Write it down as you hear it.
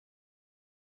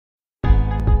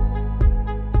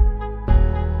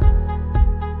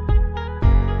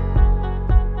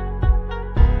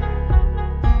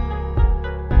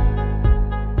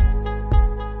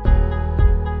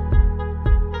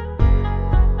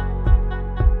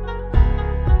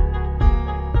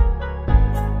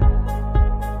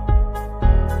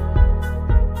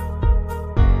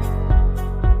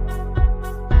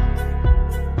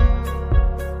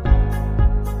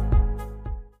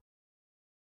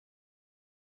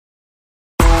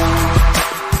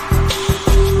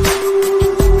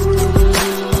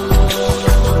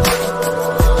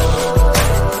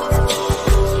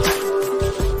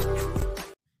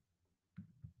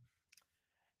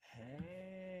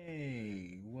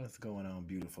What's going on,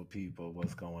 beautiful people?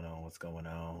 What's going on? What's going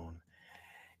on?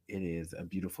 It is a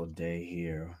beautiful day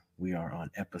here. We are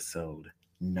on episode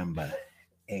number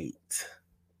 8.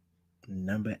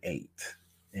 Number 8.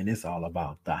 And it's all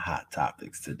about the hot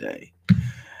topics today.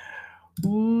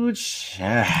 Ooh,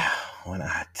 child. When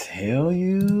I tell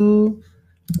you,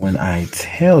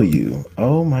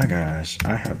 oh my gosh,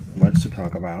 I have much to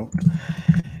talk about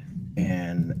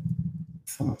and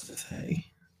so much to say.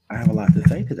 I have a lot to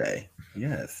say today.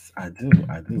 Yes, I do.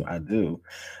 I do.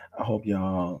 I hope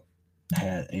y'all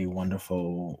had a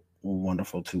wonderful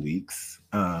 2 weeks.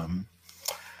 I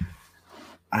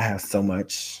have so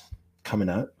much coming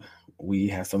up. We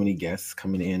have so many guests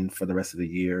coming in for the rest of the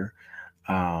year.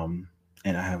 Um,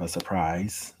 and I have a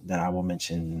surprise that I will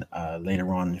mention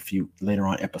later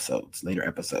episodes.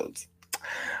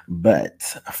 But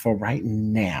for right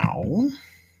now,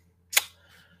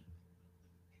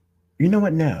 you know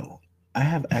what? No, I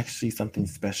have actually something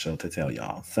special to tell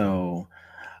y'all. So,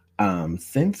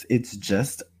 since it's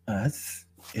just us,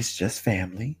 it's just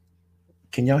family.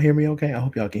 Can y'all hear me okay? I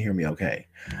hope y'all can hear me okay.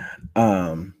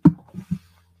 Um,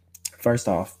 First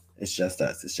off, it's just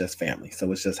us. It's just family.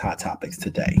 So it's just hot topics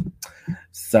today.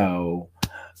 So,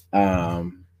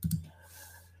 um,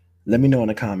 let me know in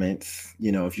the comments,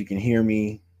 if you can hear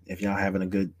me, if y'all having a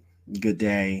good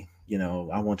day.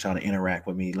 I want y'all to interact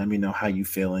with me. Let me know how you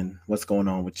feeling, what's going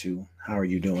on with you, how are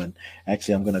you doing.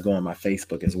 Actually, I'm gonna go on my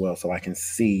Facebook as well so I can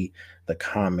see the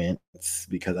comments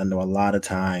because I know a lot of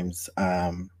times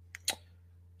StreamYard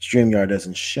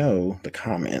doesn't show the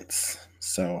comments.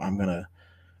 So I'm gonna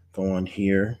go on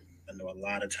here. I know a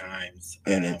lot of times,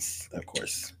 and it's of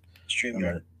course I'm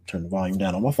gonna turn the volume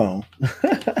down on my phone.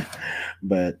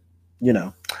 But you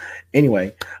know,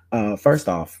 anyway, first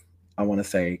off, I want to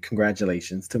say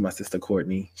congratulations to my sister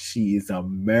Courtney. She is a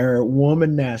married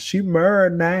woman now. She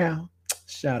married now.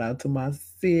 Shout out to my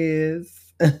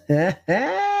sis.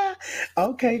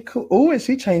 Okay, cool. Oh, and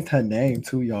she changed her name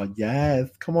too, y'all. Yes.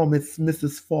 Come on,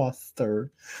 Mrs. Foster.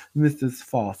 Mrs.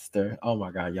 Foster. Oh my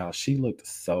God, y'all. She looked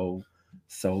so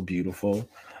beautiful.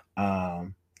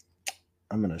 Um,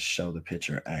 I'm gonna show the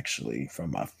picture actually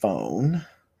from my phone.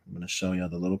 I'm gonna show y'all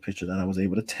the little picture that I was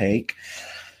able to take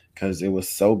because it was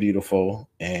so beautiful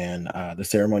and the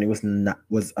ceremony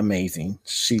was amazing.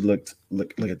 She look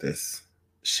at this.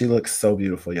 She looks so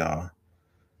beautiful, y'all.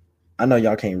 I know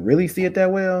y'all can't really see it that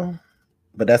well,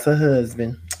 but that's her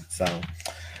husband. So,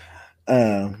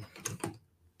 um,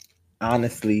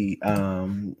 honestly,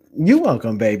 you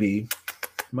welcome, baby.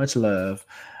 Much love.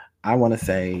 I want to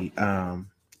say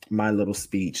my little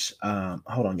speech. Hold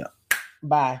on, y'all.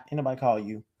 Bye. Ain't nobody call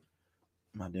you.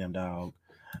 My damn dog.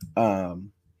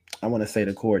 Um, I want to say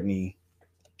to Courtney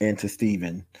and to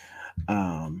Stephen.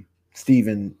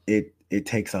 Stephen, it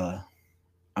takes a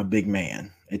big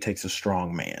man. It takes a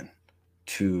strong man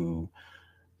to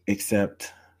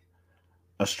accept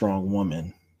a strong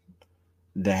woman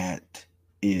that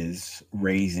is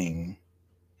raising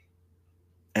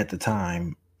at the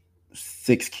time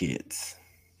 6 kids,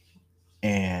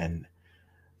 and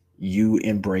you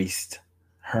embraced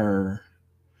her,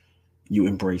 you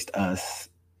embraced us,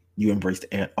 you embraced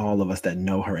all of us that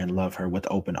know her and love her with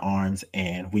open arms,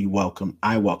 and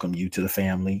I welcome you to the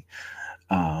family.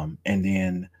 And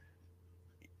then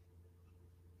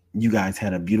you guys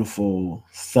had a beautiful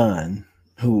son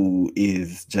who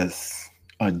is just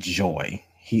a joy.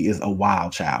 He is a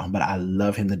wild child, but I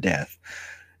love him to death.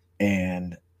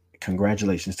 And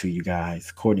congratulations to you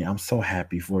guys. Courtney, I'm so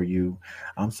happy for you.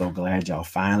 I'm so glad y'all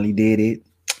finally did it.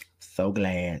 So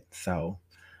glad. So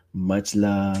much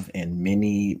love and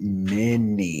many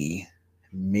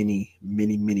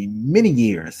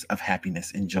years of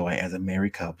happiness and joy as a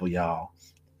married couple, y'all.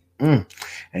 Mm.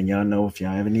 And y'all know if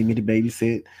y'all ever need me to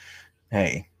babysit,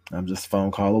 hey, I'm just a phone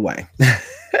call away.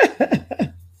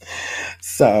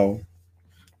 So,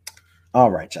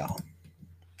 all right, y'all.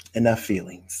 Enough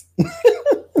feelings.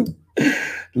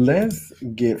 Let's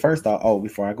get first off. Oh,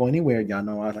 before I go anywhere, y'all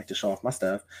know I like to show off my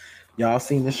stuff. Y'all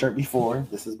seen this shirt before.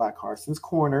 This is by Carson's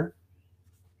Corner.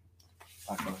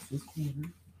 By Carson's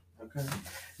Corner. Okay.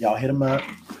 Y'all hit him up.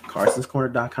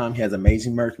 Carson'sCorner.com. He has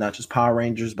amazing merch, not just Power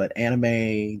Rangers, but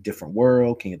anime, Different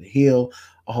World, King of the Hill,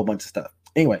 a whole bunch of stuff.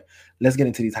 Anyway, let's get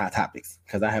into these hot topics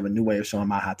because I have a new way of showing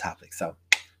my hot topics. So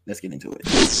let's get into it.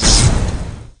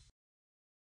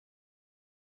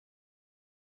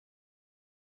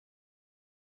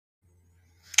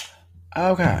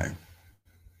 Okay.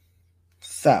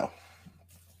 So,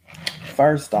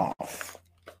 first off,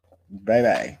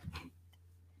 baby,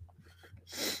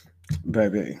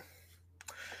 baby,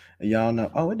 y'all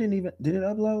know. Oh, it didn't even. Did it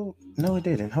upload? No, it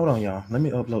didn't. Hold on, y'all. Let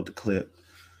me upload the clip.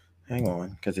 Hang on,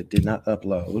 because it did not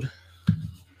upload.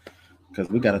 Because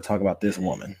we got to talk about this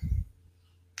woman.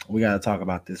 We got to talk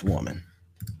about this woman.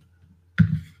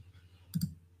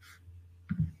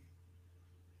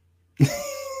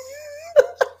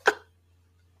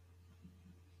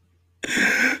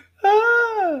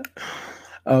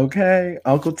 Okay,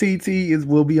 Uncle TT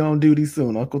will be on duty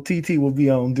soon. Uncle TT will be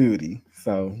on duty.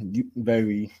 So you,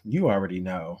 baby, you already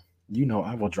know. You know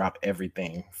I will drop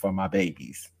everything for my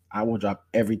babies. I will drop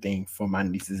everything for my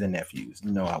nieces and nephews.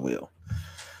 You know I will.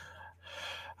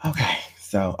 Okay,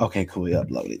 so okay, cool. We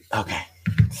uploaded. Okay,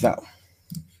 so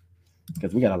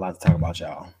because we got a lot to talk about,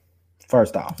 y'all.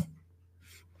 First off,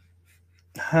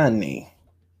 honey,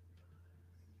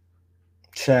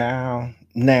 child.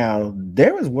 Now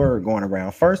there was word going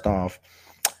around. First off,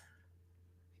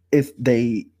 it's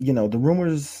they, the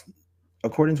rumors,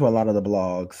 according to a lot of the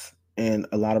blogs and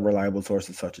a lot of reliable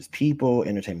sources such as People,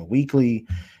 Entertainment Weekly,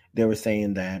 they were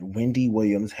saying that Wendy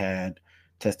Williams had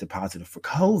tested positive for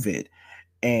COVID,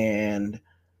 and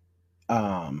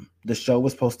the show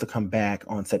was supposed to come back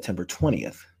on September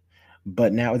 20th,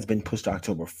 but now it's been pushed to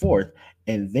October 4th.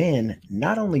 And then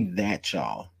not only that,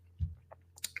 y'all,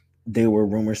 there were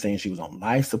rumors saying she was on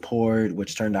life support,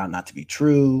 which turned out not to be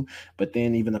true. But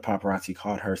then even the paparazzi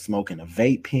caught her smoking a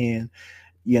vape pen.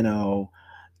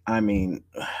 I mean,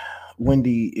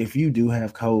 Wendy, if you do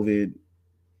have COVID,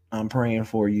 I'm praying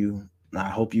for you. I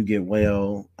hope you get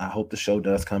well. I hope the show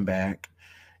does come back.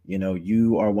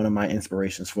 You are one of my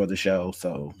inspirations for the show.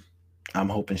 So I'm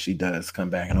hoping she does come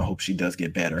back, and I hope she does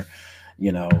get better.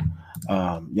 Y'all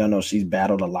know she's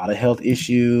battled a lot of health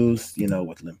issues,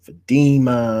 with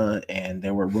lymphedema, and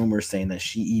there were rumors saying that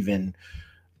she even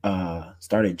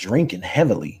started drinking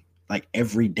heavily, like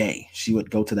every day. She would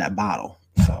go to that bottle.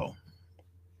 So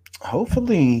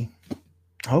hopefully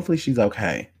she's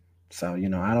okay. So,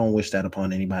 I don't wish that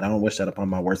upon anybody. I don't wish that upon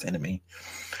my worst enemy.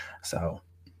 So,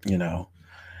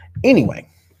 anyway,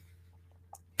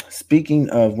 speaking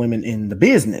of women in the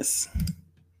business,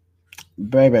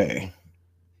 baby,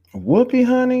 Whoopi,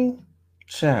 honey,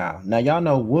 child. Now, y'all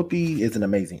know Whoopi is an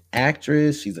amazing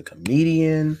actress. She's a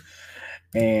comedian.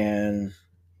 And,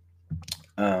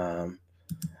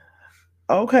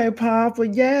 okay, Papa,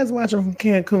 yes, watching from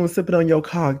Cancun, sipping on your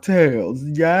cocktails.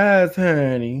 Yes,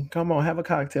 honey. Come on, have a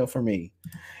cocktail for me.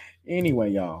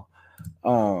 Anyway, y'all,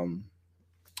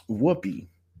 Whoopi,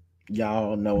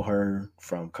 y'all know her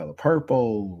from Color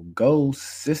Purple, Ghost,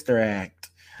 Sister Act,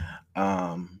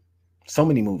 so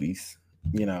many movies,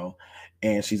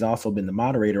 and she's also been the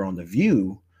moderator on The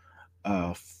View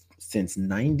since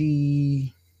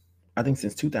 2000,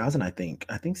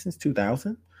 since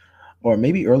 2000, or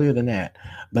maybe earlier than that.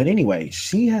 But anyway,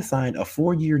 she has signed a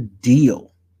 4-year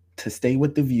deal to stay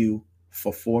with The View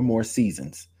for 4 more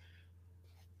seasons.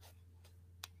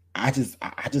 I just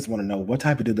want to know, what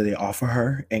type of deal do they offer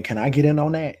her, and can I get in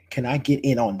on that? Can I get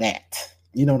in on that?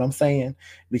 You know what I'm saying?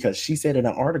 Because she said in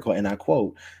an article, and I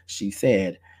quote, she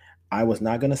said, "I was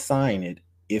not going to sign it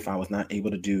if I was not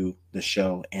able to do the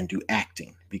show and do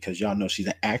acting," because y'all know she's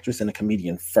an actress and a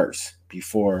comedian first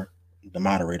before the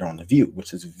moderator on The View,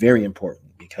 which is very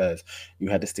important because you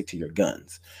had to stick to your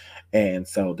guns. And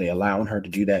so they allowing her to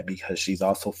do that because she's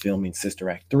also filming Sister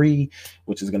Act 3,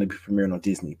 which is going to be premiering on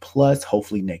Disney Plus,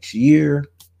 hopefully next year,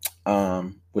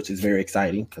 which is very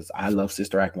exciting because I love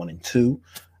Sister Act 1 and 2.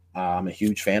 I'm a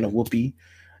huge fan of Whoopi.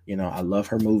 I love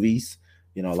her movies.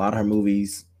 A lot of her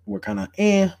movies were kind of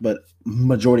but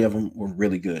majority of them were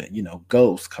really good.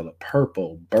 Ghost, Color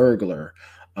Purple, Burglar,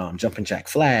 Jumpin' Jack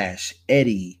Flash,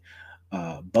 Eddie,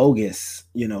 Bogus,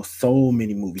 so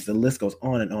many movies. The list goes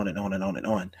on and on and on and on and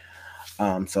on.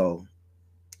 So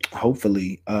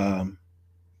hopefully, and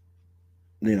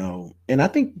I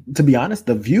think, to be honest,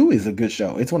 The View is a good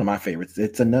show. It's one of my favorites.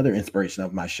 It's another inspiration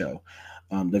of my show.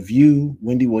 The View,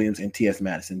 Wendy Williams, and T.S.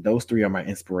 Madison. Those 3 are my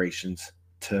inspirations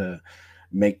to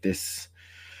make this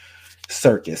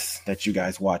circus that you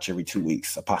guys watch every 2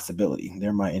 weeks a possibility.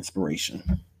 They're my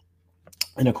inspiration.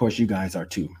 And of course, you guys are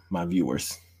too, my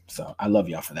viewers. So I love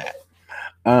y'all for that.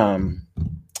 I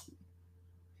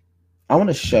want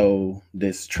to show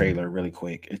this trailer really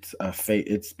quick.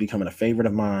 It's becoming a favorite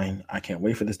of mine. I can't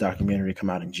wait for this documentary to come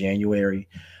out in January.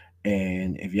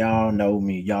 And if y'all know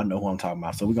me, y'all know who I'm talking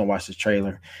about. So we're going to watch this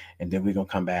trailer, and then we're going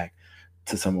to come back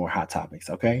to some more hot topics,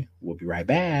 okay? We'll be right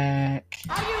back.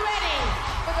 Are you ready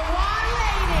for the one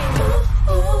lady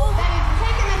that is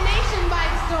taking the nation by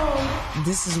storm?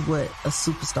 This is what a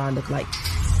superstar look like.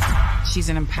 She's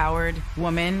an empowered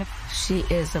woman. She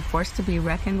is a force to be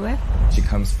reckoned with. She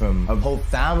comes from a whole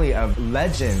family of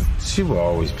legends. She will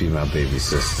always be my baby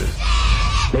sister.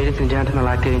 Ladies and gentlemen,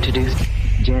 I'd like to introduce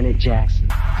Janet Jackson.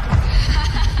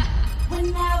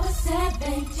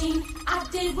 14, I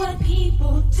did what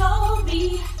people told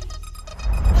me.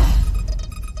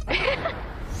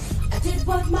 I did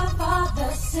what my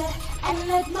father said and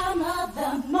let my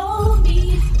mother mold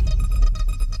me.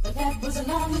 But that was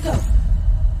long ago.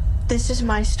 This is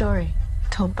my story,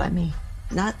 told by me,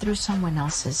 not through someone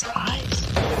else's eyes.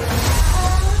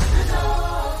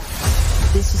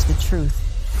 This is the truth.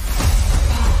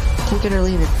 Take it or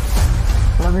leave it.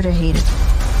 Love it or hate it.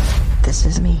 This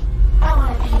is me. I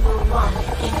wanna be the one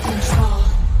in control.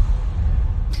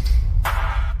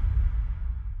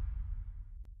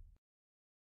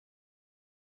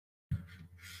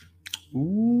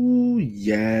 Ooh,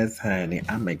 yes, honey.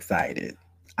 I'm excited.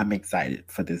 I'm excited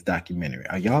for this documentary.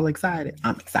 Are y'all excited?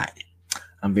 I'm excited.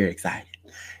 I'm very excited.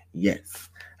 Yes,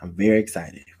 I'm very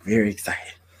excited. Very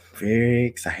excited. Very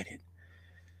excited.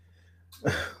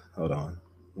 Hold on.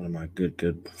 One of my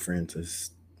good friends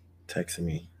is texting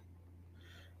me.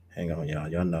 Hang on, y'all.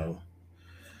 Y'all know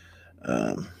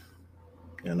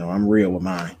I'm real with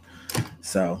mine.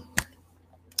 So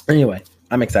anyway,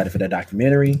 I'm excited for that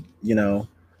documentary,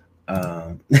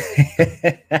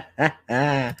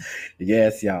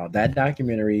 yes, y'all. That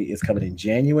documentary is coming in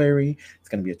January. It's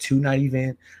going to be a 2-night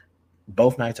event.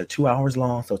 Both nights are 2 hours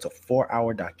long, so it's a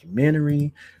 4-hour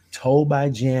documentary told by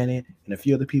Janet and a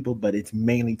few other people, but it's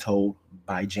mainly told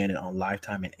by Janet on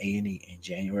Lifetime and A&E in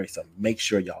January. So make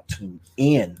sure y'all tune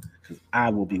in because I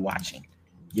will be watching.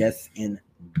 Yes,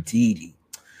 indeedy.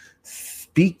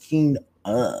 Speaking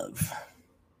of,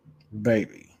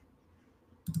 baby.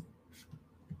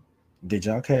 Did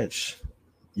y'all catch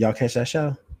that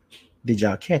show? Did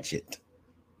y'all catch it?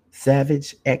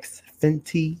 Savage X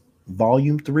Fenty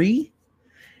Volume 3?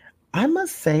 I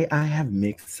must say I have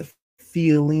mixed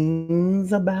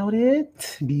feelings about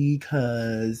it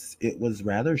because it was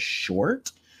rather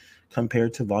short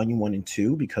compared to Volume 1 and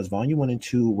 2 because Volume 1 and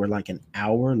 2 were like an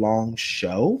hour-long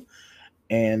show.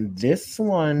 And this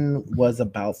one was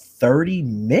about 30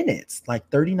 minutes, like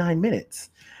 39 minutes.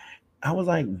 I was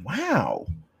like, wow.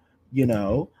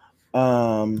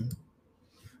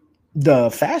 The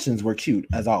fashions were cute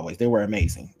as always. They were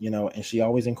amazing, and she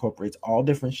always incorporates all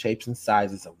different shapes and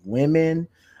sizes of women.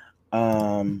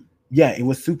 It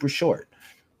was super short,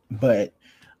 but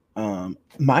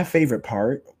my favorite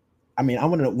part, I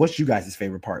want to know what's you guys'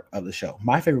 favorite part of the show.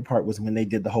 My favorite part was when they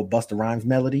did the whole Busta Rhymes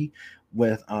melody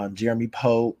with Jeremy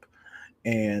Pope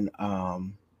and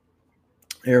Erykah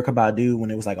Badu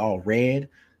when it was like all red.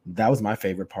 That was my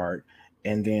favorite part.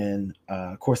 And then,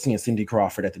 of course, seeing Cindy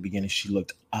Crawford at the beginning, she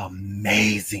looked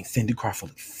amazing. Cindy Crawford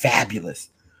looked fabulous.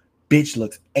 Bitch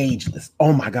looks ageless.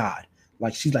 Oh my God.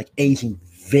 Like she's like aging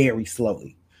very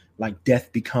slowly. Like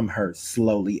Death Become Her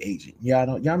slowly aging. Y'all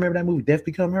remember that movie, Death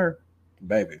Become Her?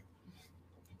 Baby.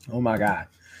 Oh my God.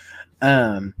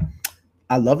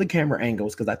 I love the camera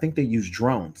angles because I think they used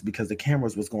drones because the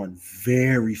cameras was going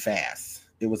very fast.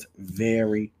 It was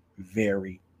very,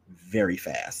 very, very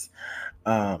fast.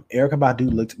 Erykah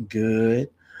Badu looked good.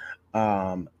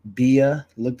 Bia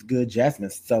looked good.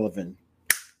 Jasmine Sullivan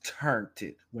turned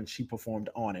it when she performed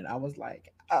on it. I was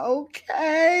like,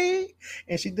 okay.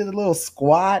 And she did a little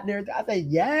squat there. I said,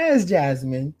 yes,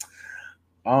 Jasmine.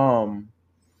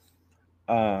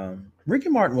 Ricky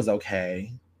Martin was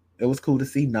okay. It was cool to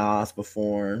see Nas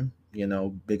perform.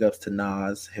 Big ups to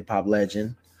Nas, hip hop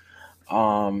legend.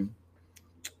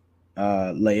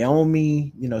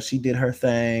 Naomi, she did her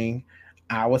thing.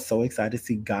 I was so excited to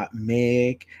see Got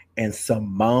Meg and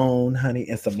Simone, honey.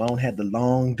 And Simone had the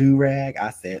long do-rag. I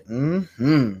said,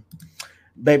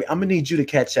 baby, I'm gonna need you to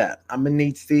catch up. I'm gonna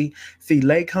need see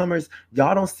latecomers,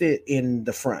 y'all don't sit in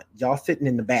the front. Y'all sitting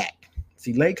in the back.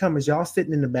 See, latecomers, y'all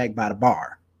sitting in the back by the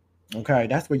bar. Okay,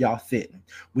 that's where y'all sitting.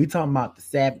 We talking about the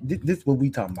Savage. This is what we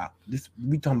talking about.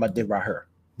 We talking about this right here.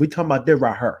 We talking about this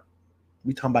right here.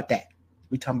 We talking about that.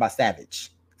 We talking about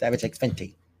Savage X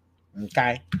Fenty.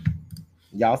 Okay,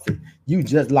 y'all see, you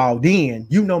just logged in.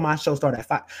 My show started at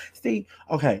 5. See,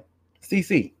 okay,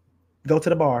 CC, go to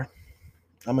the bar.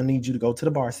 I'm gonna need you to go to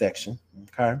the bar section.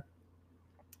 Okay,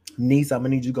 niece, I'm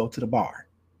gonna need you to go to the bar.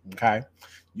 Okay,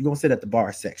 you're gonna sit at the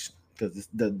bar section because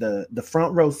the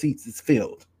front row seats is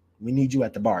filled. We need you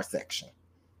at the bar section.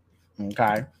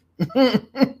 Okay.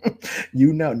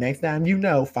 Next time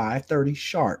 5:30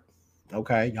 sharp.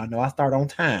 Okay. Y'all know I start on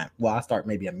time. Well, I start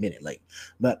maybe a minute late.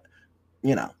 But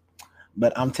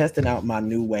I'm testing out my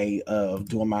new way of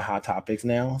doing my hot topics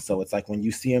now. So it's like when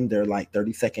you see them, they're like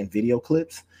 30-second video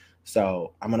clips.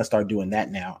 So I'm gonna start doing that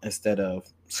now instead of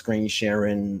screen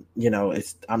sharing.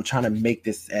 I'm trying to make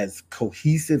this as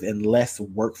cohesive and less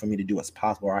work for me to do as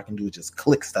possible, or I can do just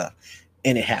click stuff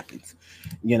and it happens.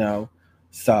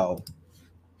 So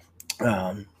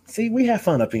See, we have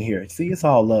fun up in here. See, it's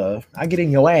all love. I get in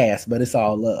your ass, but it's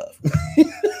all love.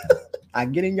 I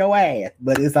get in your ass,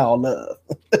 but it's all love.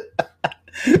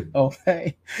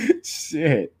 Okay.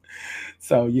 Shit.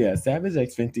 So yeah, Savage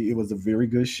X Fenty, it was a very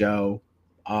good show.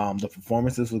 The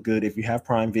performances were good. If you have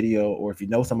Prime Video or if you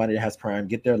know somebody that has Prime,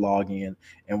 get their login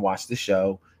and watch the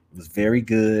show. It was very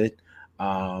good.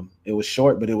 It was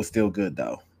short, but it was still good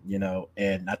though, you know.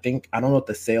 And I don't know if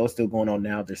the sale is still going on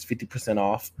now. There's 50%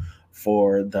 off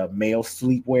for the male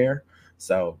sleepwear.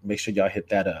 So make sure y'all hit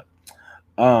that up.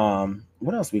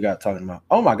 What else we got talking about?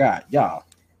 Oh my God, y'all.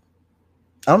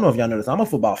 I don't know if y'all noticed, I'm a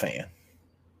football fan.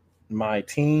 My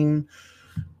team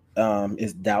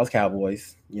is Dallas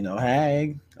Cowboys. You know,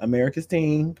 hey, America's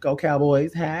team, go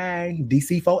Cowboys. Hey,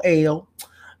 DC4L.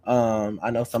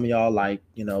 I know some of y'all like,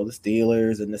 you know, the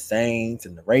Steelers and the Saints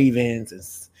and the Ravens, and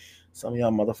some of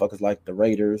y'all motherfuckers like the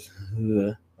Raiders.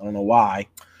 Ugh, I don't know why.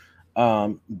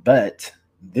 But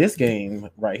this game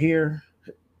right here,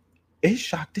 it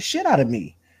shocked the shit out of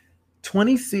me.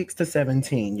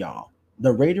 26-17, y'all.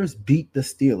 The Raiders beat the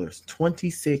Steelers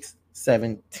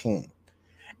 26-17.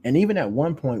 And even at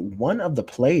one point, one of the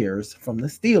players from the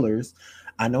Steelers,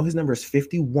 I know his number is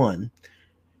 51.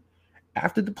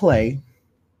 After the play,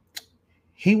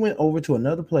 he went over to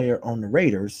another player on the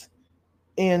Raiders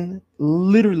and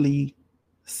literally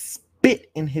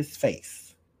spit in his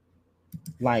face.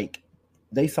 Like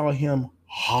they saw him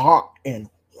hot and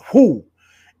whoo.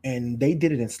 And they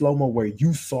did it in slow-mo where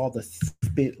you saw the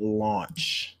spit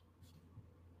launch.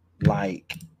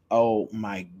 Like, oh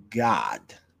my God.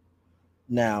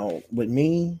 Now, with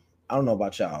me, I don't know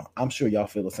about y'all. I'm sure y'all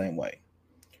feel the same way.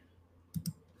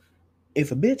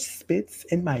 If a bitch spits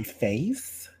in my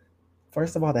face,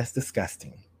 first of all, that's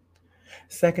disgusting.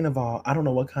 Second of all, I don't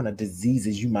know what kind of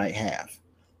diseases you might have.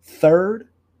 Third,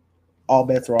 all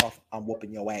bets are off. I'm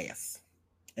whooping your ass.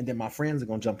 And then my friends are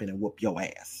going to jump in and whoop your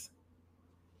ass.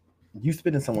 You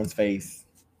spit in someone's face,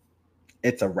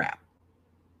 it's a wrap.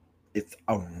 It's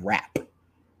a wrap.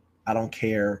 I don't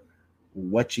care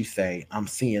what you say. I'm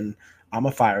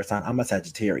a fire sign. I'm a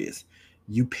Sagittarius.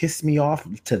 You piss me off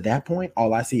to that point.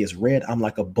 All I see is red. I'm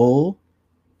like a bull.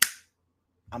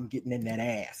 I'm getting in that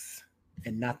ass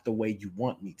and not the way you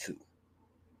want me to.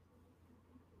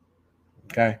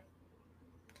 Okay.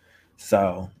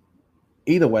 So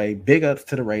either way, big ups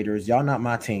to the Raiders. Y'all not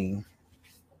my team.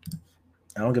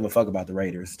 I don't give a fuck about the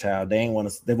Raiders, child.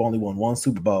 They've only won one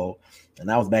Super Bowl, and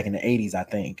that was back in the 80s, I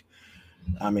think.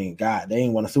 I mean, God, they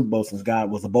ain't won a Super Bowl since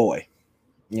God was a boy.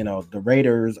 You know, the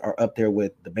Raiders are up there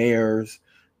with the Bears,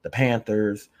 the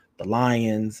Panthers, the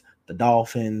Lions, the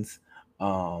Dolphins,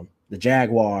 the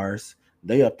Jaguars.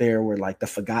 They up there were like the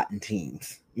forgotten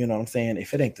teams. You know what I'm saying?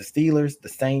 If it ain't the Steelers, the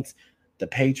Saints, the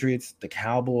Patriots, the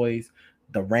Cowboys,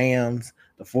 the Rams,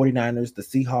 the 49ers, the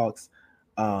Seahawks,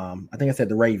 I think I said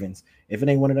the Ravens. If it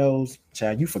ain't one of those,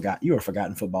 child, you're a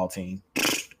forgotten football team.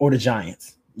 Or the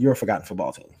Giants. You're a forgotten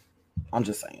football team. I'm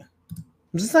just saying.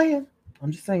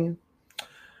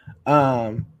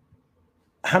 How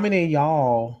many of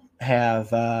y'all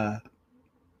have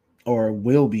or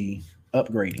will be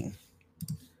upgrading?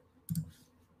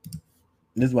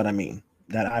 This is what I mean.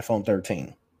 That iPhone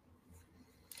 13.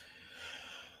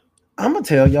 I'm gonna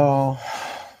tell y'all,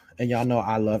 and y'all know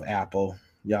I love Apple.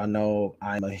 Y'all know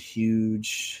I'm a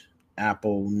huge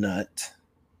Apple nut.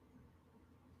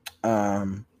 I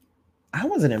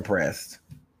wasn't impressed.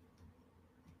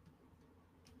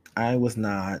 I wasn't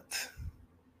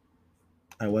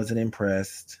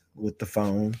impressed with the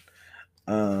phone.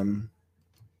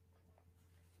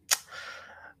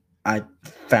 I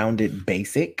found it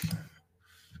basic.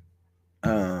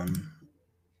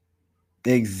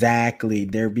 Exactly.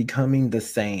 They're becoming the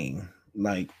same.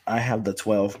 Like, I have the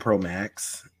 12 Pro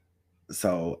Max.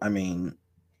 So, I mean,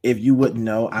 if you wouldn't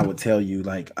know, I would tell you.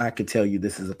 Like, I could tell you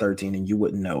this is a 13 and you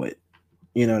wouldn't know it.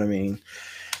 You know what I mean?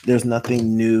 There's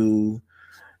nothing new,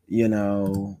 you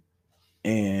know,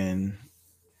 and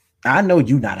I know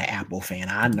you're not an Apple fan.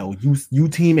 I know you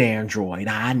team Android.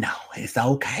 I know. It's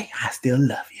okay. I still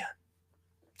love you.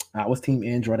 I was team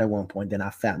Android at one point. Then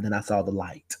I saw the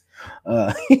light.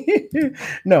 No,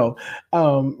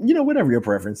 you know, whatever your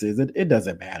preference is, it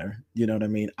doesn't matter. You know what I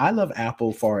mean? I love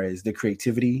Apple far as the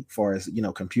creativity, far as, you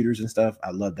know, computers and stuff.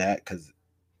 I love that because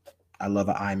I love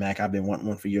an iMac. I've been wanting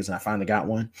one for years and I finally got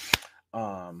one.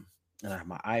 And I have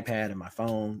my iPad and my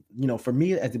phone. You know, for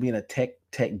me, as being a tech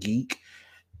geek,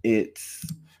 it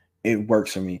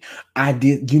works for me.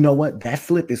 You know what? That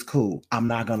flip is cool. I'm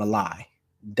not gonna lie.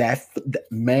 That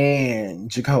man,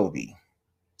 Jacoby.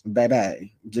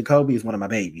 Baby. Jacoby is one of my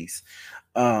babies.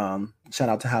 Shout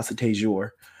out to House of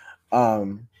Tejure.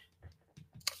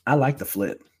 I like the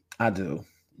flip. I do.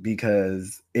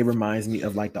 because it reminds me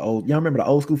of like y'all remember the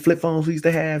old school flip phones we used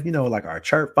to have, like our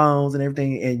chirp phones and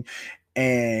everything.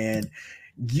 And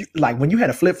you, like, when you had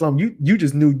a flip phone, you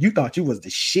just knew, you thought you was the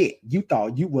shit. You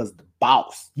thought you was the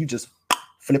boss. You just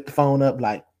flip the phone up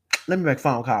like, let me make a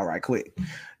phone call right quick.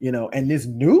 And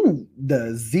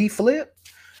the Z Flip,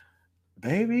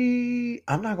 baby,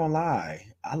 I'm not gonna lie,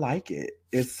 I like it.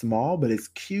 It's small, but it's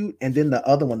cute. And then the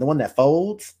other one, the one that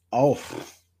folds, I'm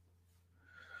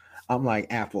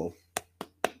like, Apple,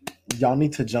 y'all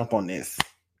need to jump on this.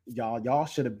 Y'all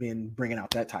should have been bringing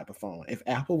out that type of phone. If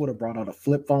Apple would have brought out a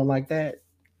flip phone like that,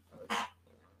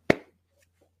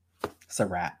 it's a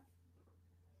wrap.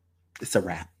 It's a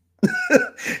wrap.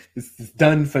 It's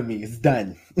done for me. It's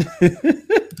done.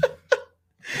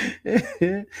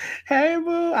 Hey,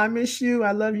 boo, I miss you.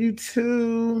 I love you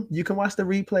too. You can watch the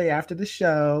replay after the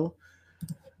show.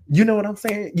 You know what I'm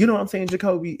saying?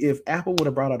 Jacoby? If Apple would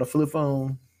have brought out a flip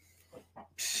phone,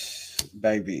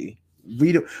 baby,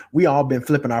 we all been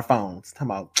flipping our phones. Talking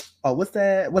about, what's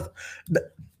that?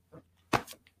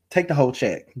 Take the whole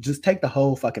check. Just take the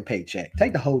whole fucking paycheck.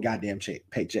 Take the whole goddamn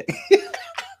paycheck.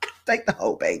 Take the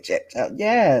whole paycheck.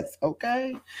 Yes,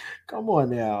 okay. Come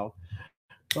on now.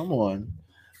 Come on.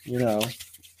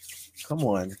 Come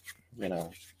on.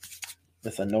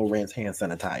 It's a no rinse hand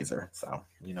sanitizer. So,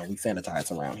 we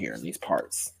sanitize around here in these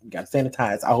parts. We got to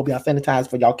sanitize. I hope y'all sanitized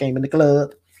before y'all came in the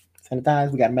club.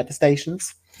 Sanitize. We got them at the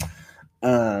stations.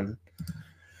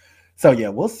 So yeah,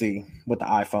 we'll see with the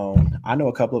iPhone. I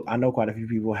know quite a few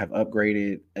people have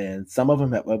upgraded, and some of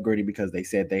them have upgraded because they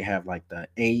said they have like the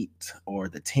 8 or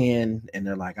the 10, and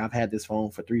they're like, I've had this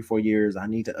phone for 3-4 years. I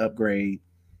need to upgrade.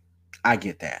 I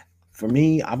get that. For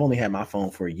me, I've only had my phone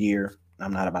for a year.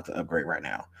 I'm not about to upgrade right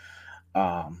now.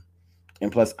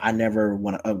 And plus, I never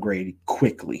want to upgrade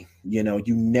quickly. You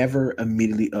never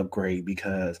immediately upgrade,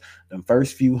 because the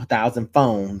first few thousand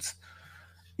phones,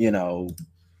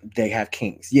 they have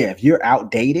kinks. Yeah, if you're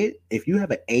outdated, if you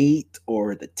have an 8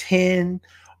 or the 10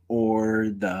 or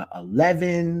the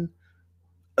 11,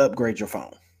 upgrade your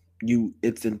phone.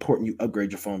 It's important you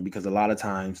upgrade your phone, because a lot of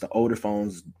times the older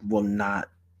phones will not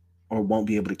or won't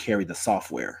be able to carry the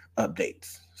software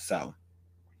updates. So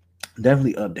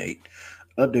definitely update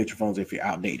your phones if you're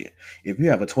outdated. If you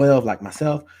have a 12 like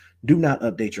myself, do not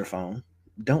update your phone.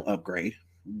 Don't upgrade.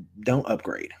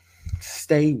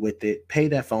 Stay with it. Pay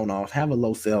that phone off. Have a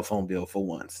low cell phone bill for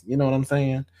once. You know what I'm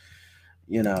saying?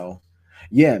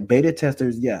 Yeah, beta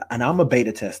testers. Yeah, and I'm a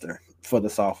beta tester for the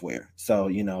software.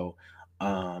 So,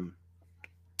 I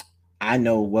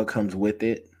know what comes with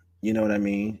it. You know what I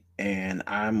mean? And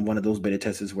I'm one of those beta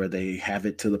testers where they have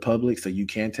it to the public, so you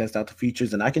can test out the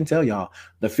features. And I can tell y'all,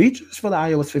 the features for the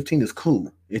iOS 15 is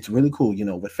cool. It's really cool.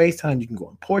 With FaceTime, you can go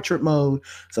in portrait mode,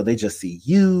 so they just see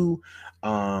you.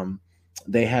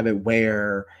 They have it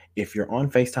where if you're on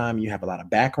FaceTime, you have a lot of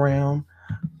background.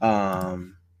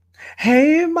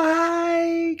 Hey,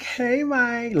 Mike.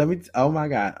 Oh my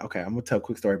God. Okay, I'm gonna tell a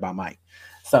quick story about Mike.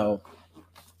 So,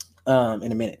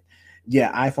 in a minute.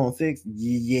 Yeah, iPhone 6.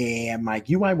 Yeah, Mike,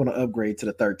 you might want to upgrade to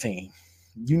the 13.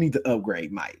 You need to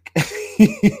upgrade, Mike.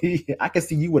 I can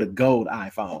see you with a gold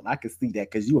iPhone. I can see that,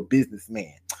 because you're a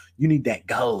businessman. You need that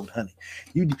gold, honey.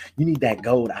 You need that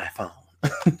gold iPhone.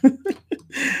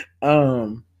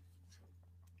 What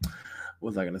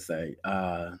was I gonna say?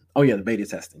 The beta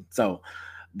testing. So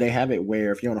they have it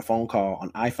where if you're on a phone call on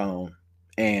iPhone,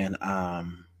 and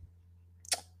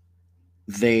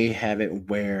they have it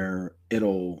where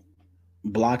it'll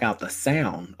block out the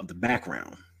sound of the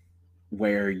background,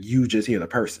 where you just hear the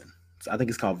person. So I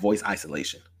think it's called voice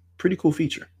isolation. Pretty cool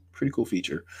feature.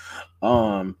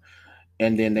 And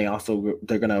then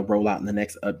they're gonna roll out in the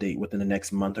next update within the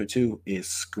next month or two is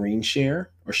screen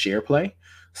share or share play.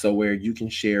 So where you can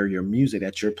share your music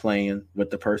that you're playing with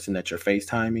the person that you're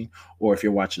FaceTiming, or if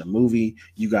you're watching a movie,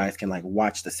 you guys can like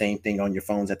watch the same thing on your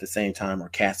phones at the same time, or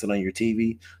cast it on your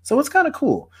TV. So it's kind of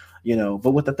cool,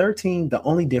 but with the 13, the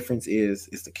only difference is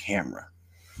the camera.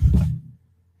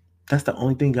 That's the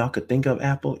only thing y'all could think of,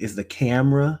 Apple, is the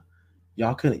camera.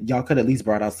 Y'all could at least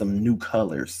brought out some new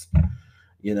colors.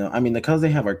 The colors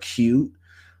they have are cute,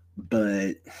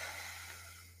 but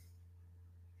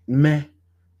meh.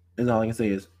 Is all I can say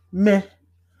is meh.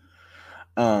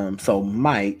 So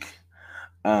Mike,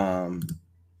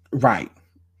 right.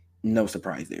 No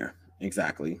surprise there.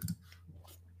 Exactly.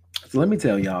 So let me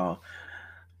tell y'all,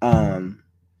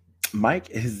 Mike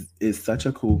is such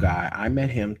a cool guy. I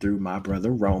met him through my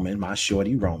brother Roman, my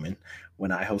shorty Roman,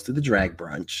 when I hosted the drag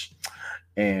brunch.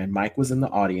 And Mike was in the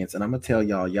audience. And I'm going to tell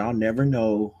y'all never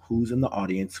know who's in the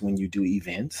audience when you do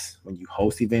events, when you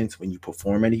host events, when you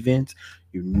perform at events.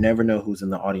 You never know who's in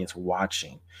the audience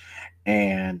watching.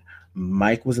 and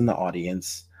Mike was in the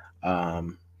audience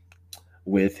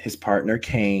with his partner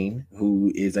Kane,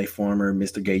 who is a former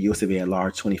Mr. Gay USA at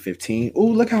Large 2015. Oh,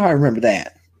 look how I remember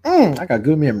that. I got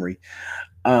good memory.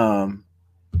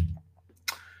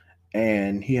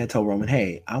 And he had told Roman,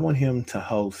 hey, I want him to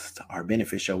host our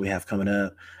benefit show we have coming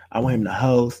up. I want him to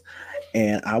host.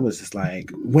 And I was just like,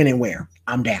 when and where?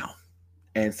 I'm down.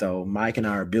 And so Mike and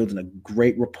I are building a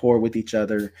great rapport with each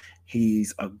other.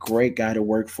 He's a great guy to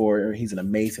work for. He's an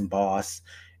amazing boss.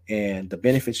 And the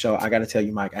benefit show, I got to tell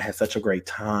you, Mike, I had such a great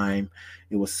time.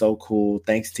 It was so cool.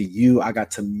 Thanks to you, I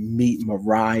got to meet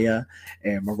Mariah.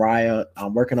 And Mariah,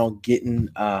 I'm working on getting...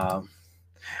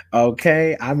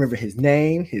 okay, I remember his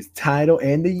name, his title,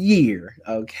 and the year.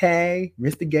 Okay,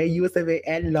 Mr. Gay USA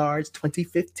at Large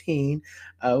 2015.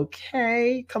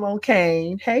 Okay, come on,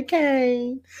 Kane. Hey,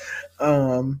 Kane.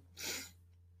 But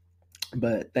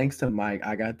thanks to Mike,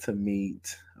 I got to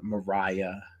meet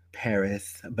Mariah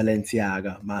Paris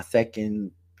Balenciaga, my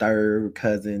second, third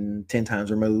cousin, 10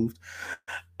 times removed.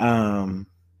 And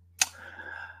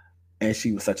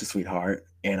she was such a sweetheart.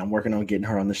 And I'm working on getting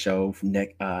her on the show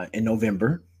in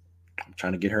November. I'm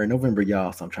trying to get her in November,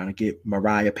 y'all. So I'm trying to get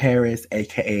Mariah Paris,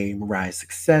 a.k.a. Mariah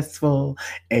Successful,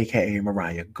 a.k.a.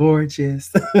 Mariah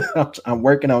Gorgeous. I'm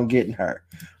working on getting her.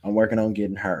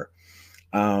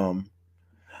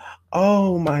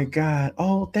 Oh, my God.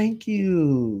 Oh, thank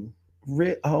you.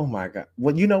 Oh, my God.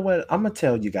 Well, you know what? I'm going to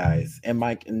tell you guys, and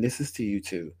Mike, and this is to you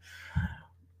too.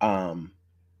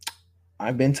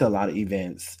 I've been to a lot of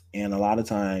events, and a lot of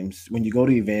times when you go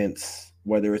to events,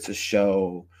 whether it's a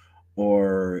show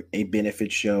or a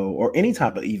benefit show or any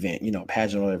type of event,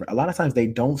 pageant or whatever, a lot of times they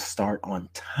don't start on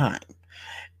time.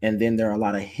 And then there are a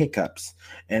lot of hiccups.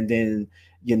 And then,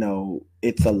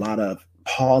 it's a lot of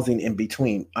pausing in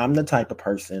between. I'm the type of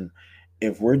person,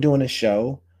 if we're doing a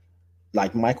show,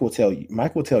 like Mike will tell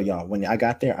y'all, when I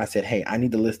got there, I said, hey, I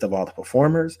need the list of all the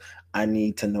performers. I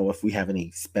need to know if we have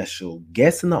any special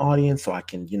guests in the audience so I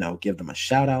can, give them a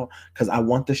shout out, because I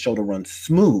want the show to run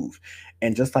smooth.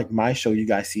 And just like my show you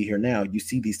guys see here now, you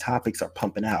see these topics are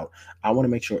pumping out. I want to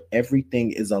make sure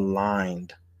everything is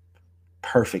aligned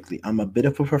perfectly. I'm a bit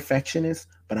of a perfectionist,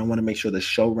 but I want to make sure the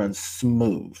show runs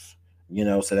smooth,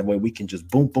 so that way we can just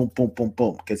boom, boom, boom, boom,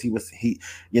 boom. Because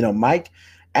Mike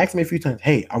asked me a few times,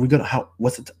 hey, are we good?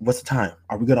 What's the time?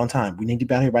 Are we good on time? We need to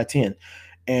be out here by 10.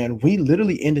 And we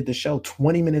literally ended the show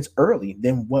 20 minutes early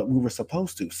than what we were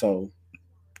supposed to. So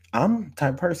I'm the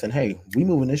type of person, hey, we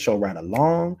moving this show right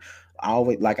along. I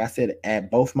always, like I said,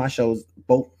 at both my shows,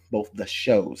 both the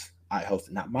shows I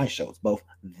hosted, not my shows, both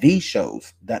the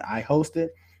shows that I hosted,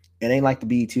 it ain't like the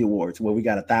BET Awards where we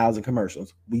got 1,000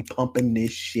 commercials. We pumping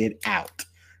this shit out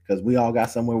because we all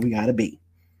got somewhere we got to be.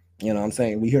 You know what I'm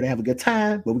saying? We're here to have a good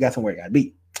time, but we got somewhere we got to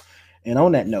be. And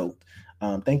on that note,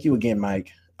 thank you again, Mike.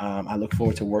 I look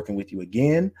forward to working with you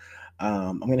again.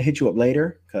 I'm going to hit you up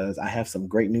later because I have some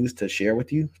great news to share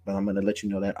with you, but I'm going to let you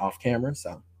know that off camera.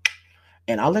 So,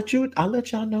 and I'll let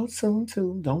y'all know soon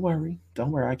too. Don't worry.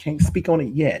 I can't speak on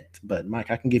it yet, but Mike,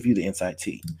 I can give you the inside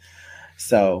tea.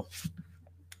 So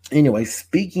anyway,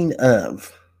 speaking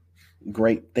of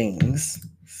great things,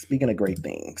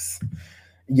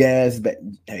 yes, but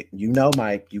hey,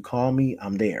 Mike, you call me,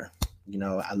 I'm there.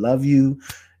 I love you.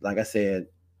 Like I said,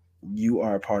 you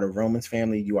are a part of Roman's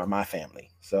family. You are my family.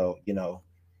 So,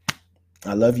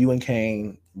 I love you and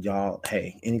Kane. Y'all,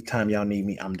 hey, anytime y'all need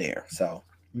me, I'm there. So,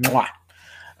 mwah.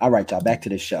 All right, y'all, back to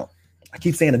this show. I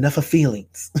keep saying enough of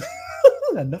feelings.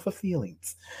 Enough of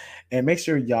feelings. And make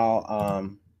sure y'all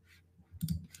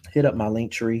hit up my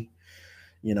link tree.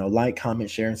 Like, comment,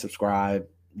 share, and subscribe.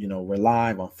 We're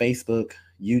live on Facebook,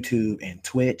 YouTube, and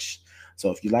Twitch.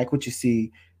 So if you like what you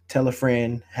see, tell a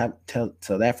friend,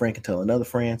 so that friend can tell another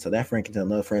friend, so that friend can tell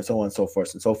another friend, so on and so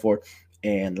forth and so forth.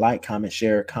 And like, comment,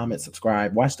 share,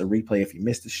 subscribe, watch the replay if you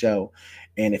missed the show.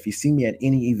 And if you see me at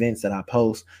any events that I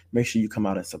post, make sure you come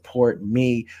out and support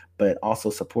me, but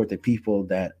also support the people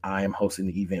that I am hosting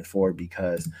the event for,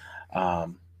 because,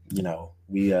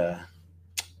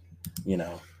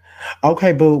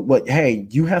 okay, boo, but hey,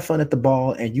 you have fun at the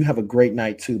ball and you have a great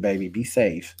night too, baby. Be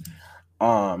safe.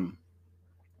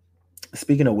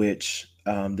 Speaking of which,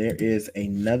 there is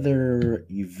another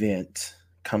event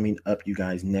coming up, you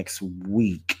guys, next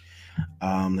week.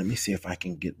 Let me see if I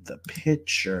can get the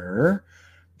picture.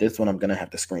 This one I'm going to have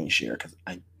to screen share because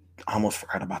I almost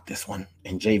forgot about this one.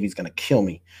 And JV's going to kill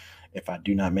me if I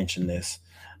do not mention this.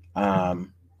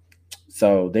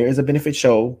 So there is a benefit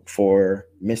show for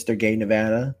Mr. Gay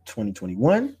Nevada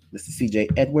 2021. This is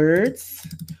CJ Edwards.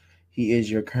 He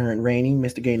is your current reigning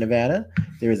Mr. Gay Nevada.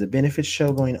 There is a benefit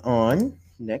show going on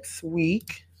next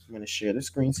week. I'm going to share the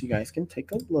screen so you guys can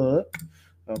take a look.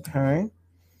 Okay.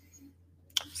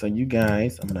 So you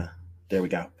guys, there we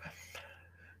go.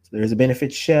 So there's a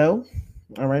benefit show.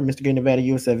 All right, Mr. Gay Nevada,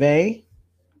 US of A.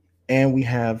 And we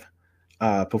have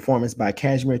performance by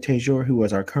Kashmir Tajor, who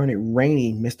was our current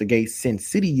reigning Mr. Gay Sin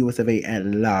City US of A at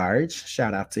large.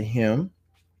 Shout out to him.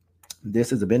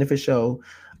 This is a benefit show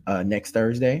next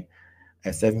Thursday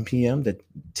at 7 p.m. The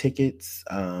tickets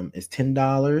is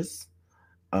 $10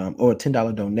 or a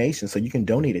 $10 donation. So you can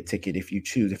donate a ticket if you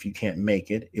choose, if you can't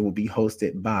make it. It will be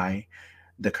hosted by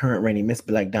the current reigning Miss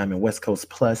Black Diamond West Coast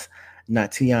Plus,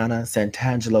 Natiana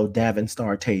Santangelo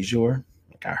Davinstar Tajor.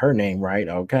 Got her name right,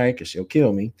 okay, because she'll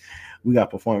kill me. We got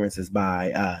performances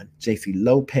by JC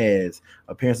Lopez,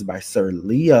 appearances by Sir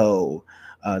Leo,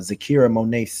 Zakira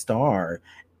Monet Starr,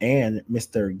 and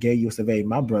Mr. Gay US of A,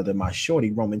 my brother, my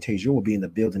shorty, Roman Tajor, will be in the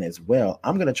building as well.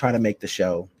 I'm going to try to make the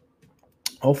show.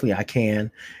 Hopefully I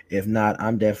can. If not,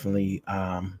 I'm definitely,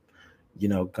 going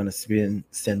to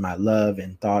send my love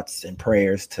and thoughts and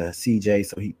prayers to CJ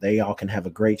so they all can have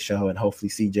a great show. And hopefully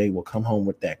CJ will come home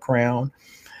with that crown.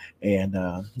 And,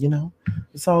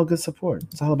 it's all good support.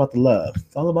 It's all about the love.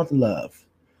 It's all about the love.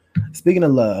 Speaking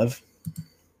of love,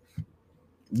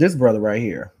 this brother right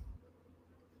here,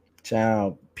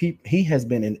 child, he has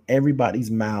been in everybody's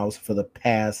mouths for the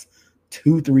past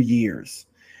 2-3 years.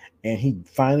 And he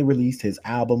finally released his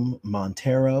album,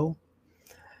 Montero.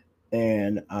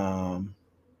 And I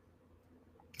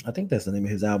think that's the name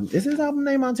of his album. Is his album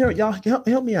name Montero? Y'all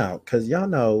help me out, because y'all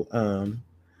know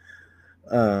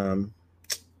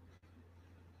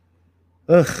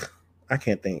I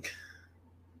can't think.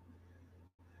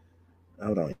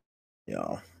 Hold on,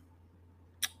 y'all.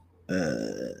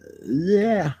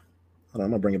 Yeah. Hold on,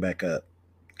 I'm gonna bring it back up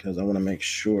because I want to make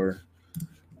sure.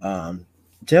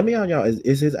 Tell me y'all,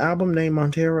 is his album named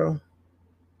Montero?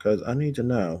 Because I need to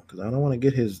know, because I don't want to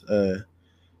get his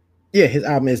his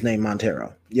album is named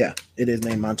Montero. Yeah, it is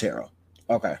named Montero.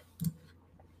 Okay.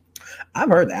 I've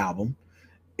heard the album.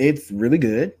 It's really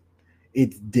good.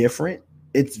 It's different.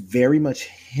 It's very much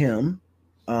him.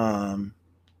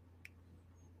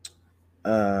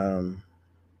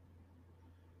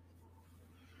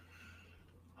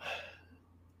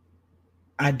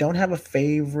 I don't have a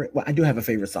favorite. Well, I do have a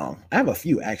favorite song. I have a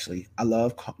few, actually. I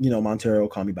love, Montero,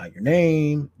 Call Me By Your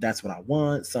Name. That's What I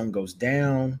Want. Sun Goes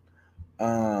Down.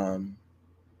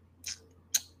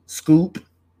 Scoop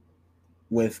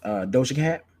with Doja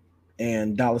Cat.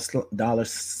 And Dollar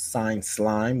Sign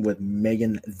Slime with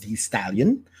Megan Thee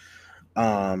Stallion.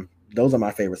 Those are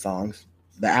my favorite songs.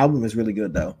 The album is really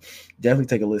good, though. Definitely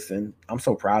take a listen. I'm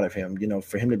so proud of him.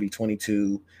 For him to be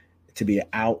 22, to be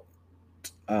out,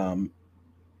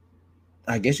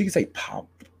 I guess you could say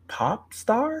pop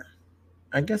star.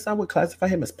 I guess I would classify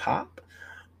him as pop.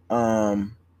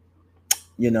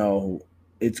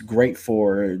 It's great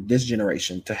for this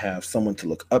generation to have someone to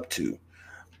look up to,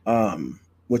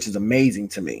 which is amazing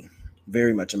to me.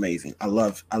 Very much amazing. I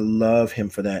love him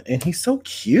for that. And he's so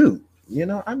cute. He's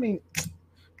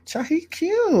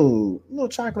cute. Little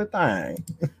chocolate thing.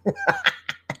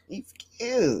 He's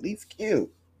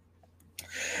cute.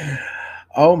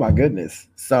 Oh my goodness.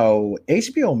 So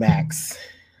HBO Max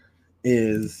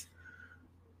is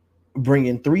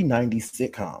bringing 3 90s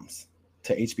sitcoms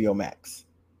to HBO Max.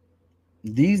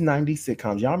 These 90s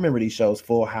sitcoms, y'all remember these shows,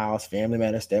 Full House, Family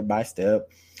Matters, Step by Step.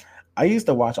 I used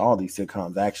to watch all these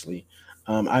sitcoms, actually.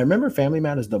 I remember Family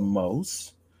Matters the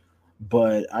most,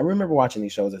 but I remember watching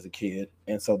these shows as a kid.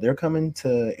 And so they're coming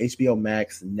to HBO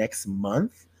Max next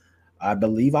month. I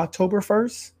believe October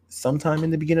 1st, sometime in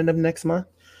the beginning of next month.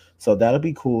 So that'll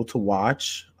be cool to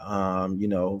watch,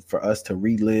 for us to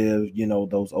relive,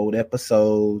 those old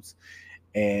episodes,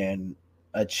 and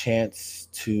a chance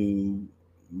to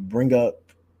bring up,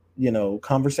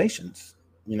 conversations,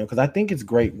 because I think it's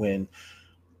great when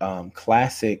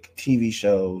classic TV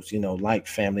shows, like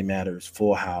Family Matters,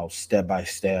 Full House, Step by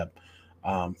Step,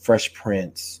 Fresh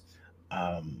Prince,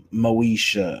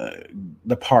 Moesha,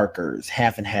 The Parkers,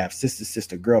 Half and Half,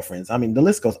 Sister, Girlfriends. I mean, the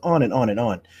list goes on and on and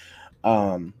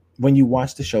on. When you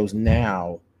watch the shows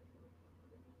now,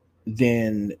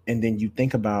 then you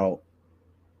think about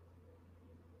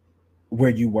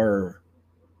where you were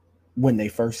when they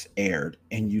first aired,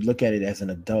 and you look at it as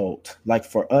an adult. Like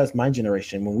for us, my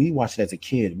generation, when we watched it as a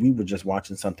kid, we were just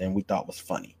watching something we thought was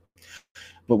funny.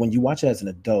 But when you watch it as an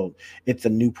adult, it's a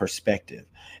new perspective,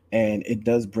 and it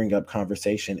does bring up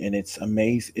conversation. And it's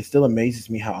amazing. It still amazes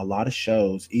me how a lot of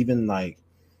shows, even like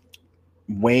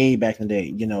way back in the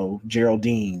day,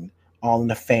 Geraldine, All in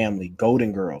the Family,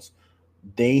 Golden Girls,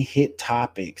 they hit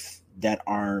topics that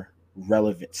are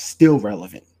still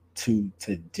relevant to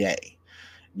today.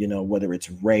 you know, whether it's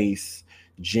race,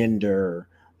 gender,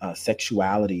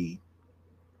 sexuality,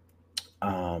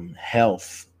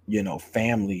 health, you know,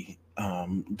 family,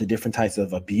 the different types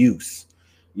of abuse,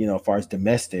 you know, as far as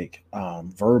domestic,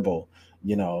 verbal,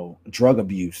 you know, drug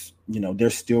abuse, you know, they're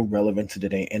still relevant to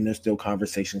today. And there's still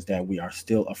conversations that we are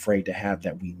still afraid to have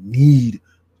that we need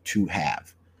to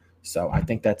have. So I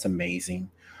think that's amazing.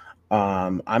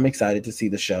 I'm excited to see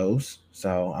the shows.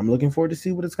 So I'm looking forward to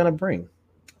see what it's going to bring.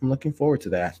 I'm looking forward to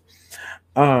that.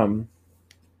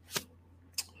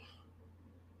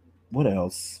 What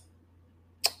else?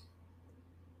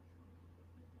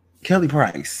 Kelly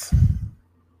Price,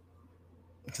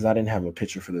 because I didn't have a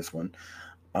picture for this one.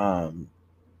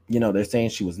 You know, they're saying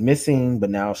she was missing, but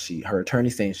now her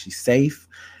attorney's saying she's safe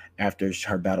after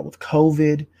her battle with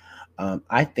COVID.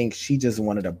 I think she just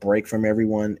wanted a break from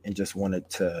everyone and just wanted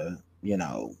to, you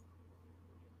know,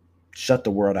 shut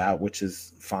the world out, which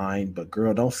is fine. But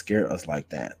girl, don't scare us like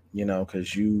that, you know,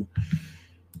 because you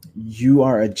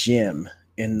are a gem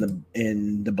in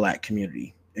the Black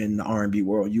community, in the R&B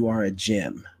world. You are a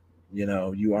gem. You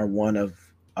know, you are one of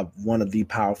the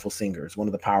powerful singers, one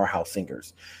of the powerhouse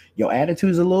singers. Your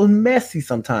attitude is a little messy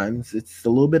sometimes. It's a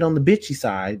little bit on the bitchy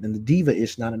side and the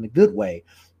diva-ish, not in a good way,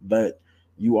 but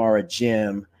you are a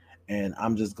gem. And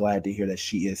I'm just glad to hear that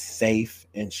she is safe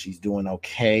and she's doing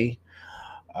okay.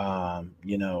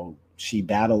 You know, she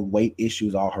battled weight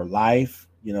issues all her life,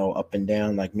 you know, up and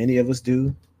down like many of us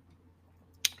do,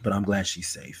 but I'm glad she's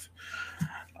safe.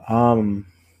 I'm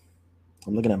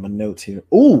looking at my notes here.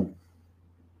 Oh,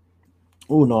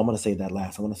 no, I'm going to say that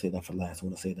last. I want to say that for last.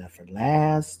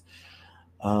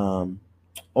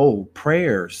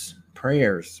 Prayers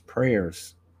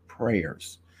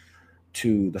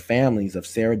to the families of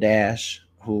Sarah Dash,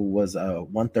 who was a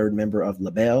 1/3 member of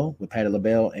LaBelle, with Patti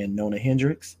LaBelle and Nona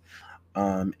Hendrix.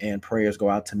 And prayers go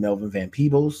out to Melvin Van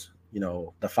Peebles, you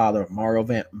know, the father of Mario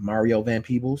Van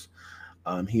Peebles.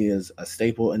 He is a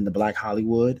staple in the Black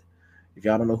Hollywood. If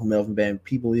y'all don't know who Melvin Van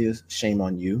Peebles is, shame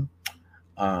on you.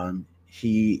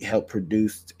 He helped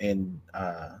produce and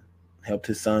helped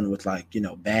his son with, like, you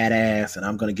know, Badass and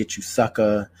I'm Gonna Get You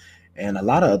Sucker and a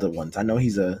lot of other ones. I know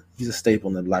he's a staple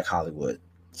in the Black Hollywood.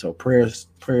 So prayers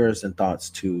and thoughts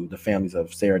to the families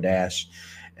of Sarah Dash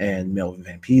and Melvin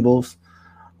Van Peebles.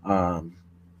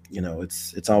 You know,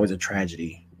 it's always a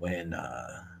tragedy when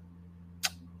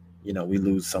you know, we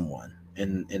lose someone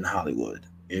in Hollywood.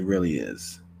 It really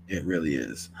is. It really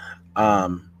is.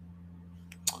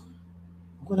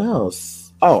 What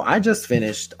else? Oh, I just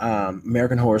finished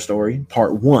American Horror Story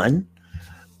Part 1.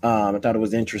 I thought it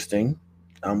was interesting.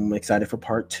 I'm excited for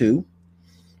Part 2.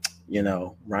 You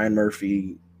know, Ryan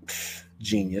Murphy,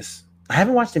 genius. I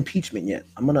haven't watched Impeachment yet.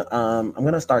 I'm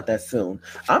gonna start that soon.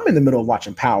 I'm in the middle of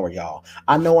watching Power, y'all.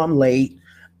 I know I'm late.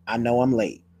 I'm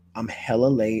hella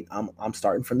late. I'm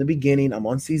starting from the beginning. I'm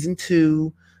on season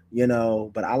 2. You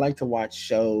know, but I like to watch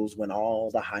shows when all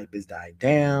the hype is died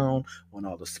down, when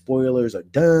all the spoilers are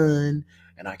done,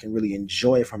 and I can really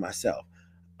enjoy it for myself.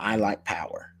 I like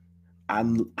Power. I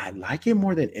like it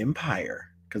more than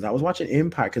Empire, because I was watching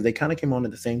Empire because they kind of came on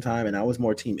at the same time, and I was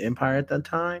more Team Empire at that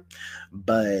time.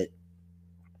 But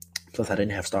plus, I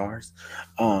didn't have stars.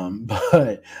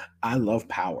 But I love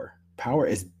Power. Power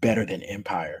is better than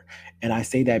Empire, and I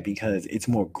say that because it's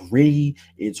more gritty.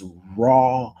 It's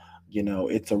raw. You know,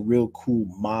 it's a real cool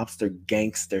mobster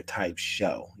gangster type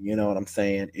show. You know what I'm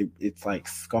saying? It's like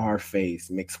Scarface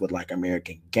mixed with like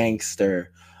American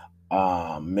Gangster,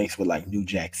 mixed with like New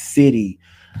Jack City,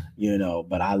 you know,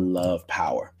 but I love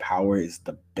Power. Power is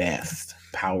the best.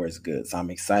 Power is good. So I'm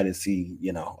excited to see,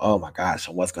 you know, oh my gosh,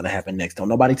 what's going to happen next. Don't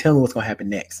nobody tell me what's going to happen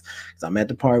next. Because I'm at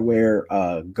the part where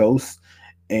Ghost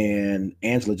and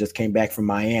Angela just came back from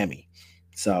Miami.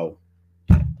 So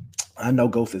I know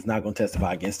Ghost is not going to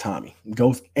testify against Tommy.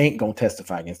 Ghost ain't going to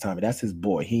testify against Tommy. That's his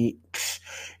boy.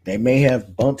 They may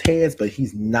have bumped heads, but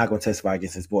he's not going to testify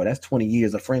against his boy. That's 20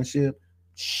 years of friendship.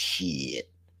 Shit.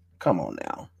 Come on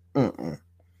now.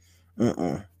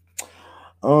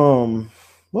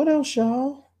 What else,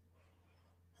 y'all?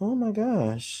 Oh my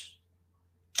gosh.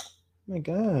 I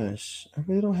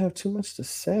really don't have too much to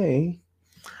say.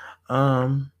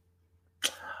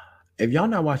 If y'all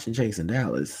not watching Chasing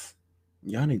Dallas,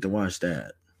 y'all need to watch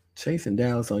that. Chasing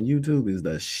Dallas on YouTube is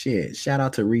the shit. Shout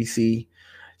out to Reese.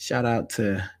 Shout out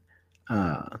to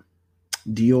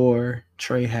Dior,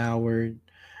 Trey Howard,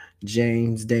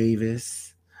 James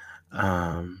Davis,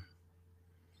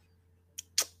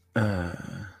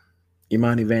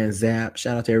 Imani Van Zap.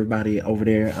 Shout out to everybody over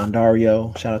there.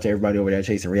 Andario. Shout out to everybody over there at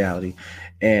Chasing Reality.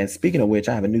 And speaking of which,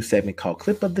 I have a new segment called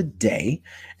Clip of the Day.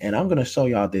 And I'm going to show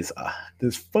y'all this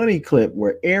funny clip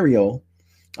where Ariel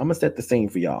I'm gonna set the scene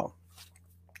for y'all.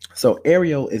 So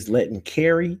Ariel is letting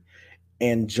Carrie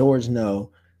and George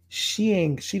know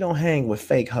she don't hang with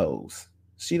fake hoes.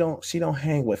 She don't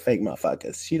hang with fake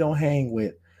motherfuckers. She don't hang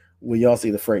with, well, y'all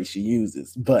see the phrase she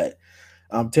uses, but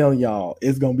I'm telling y'all,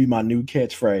 it's gonna be my new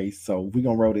catchphrase. So we're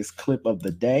gonna roll this clip of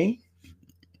the day.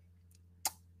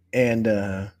 And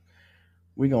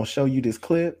we're gonna show you this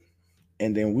clip,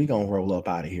 and then we're gonna roll up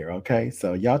out of here. Okay.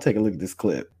 So y'all take a look at this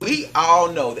clip. We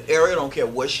all know that Ariel don't care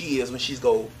what she is when she's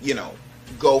go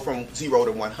from 0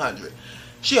 to 100.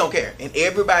 She don't care. And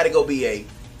everybody go be a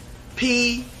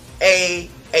PAH.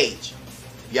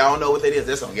 Y'all know what that is.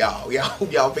 That's on y'all.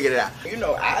 Y'all figured it out.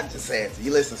 I just said to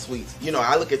you, listen, sweets.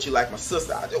 I look at you like my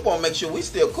sister. I just want to make sure we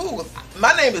still cool.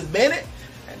 My name is Bennett,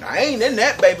 and I ain't in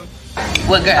that, baby.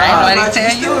 Well, good. I ain't nobody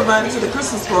tell you. Still invited to the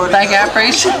Christmas party. Thank you, I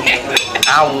appreciate it.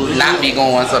 I will not be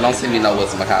going, so don't send me no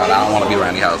what's my call. I don't want to be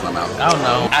around the house no more. I don't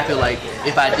know. I feel like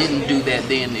if I didn't do that,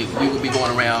 then we would be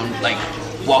going around like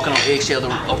walking on eggshells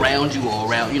around you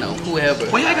or around, whoever.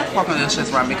 Well, I got to walk on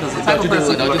eggshells around me because the type of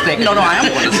person. No, I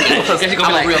am going to say it because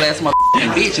I'm a real ass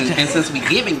motherfucking bitch, and since we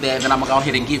giving that, then I'm gonna go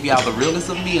ahead and give y'all the realness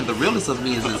of me, and the realness of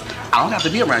me is I don't have to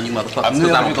be around you motherfuckers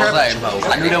because I'm a perfect.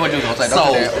 Like, you know what you're gonna say.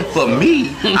 So for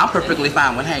me, I'm perfectly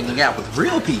fine with hanging out with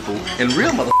real people and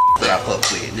real motherfuckers that I fuck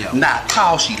with, not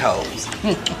call sheet hoes.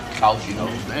 Call sheet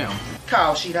hoes, damn.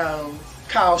 Call sheet hoes.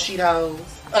 Call sheet hoes.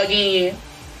 Again.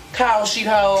 Call sheet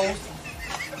hoes.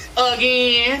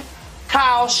 Again.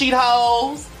 Call sheet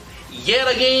hoes.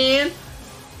 Yet again.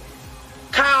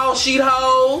 Call sheet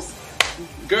hoes.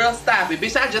 Girl, stop it.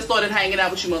 Bitch, I just started hanging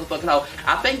out with you motherfucking hoe.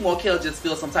 I think Markel just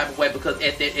feels some type of way because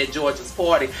at George's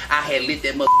party, I had lit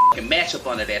that motherfucking match up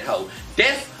under that hoe.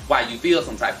 That's why you feel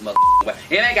some type of motherfucking way.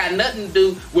 It ain't got nothing to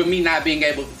do with me not being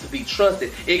able to be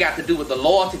trusted. It got to do with the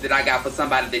loyalty that I got for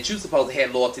somebody that you supposed to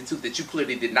have loyalty to that you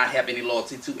clearly did not have any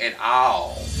loyalty to at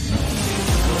all.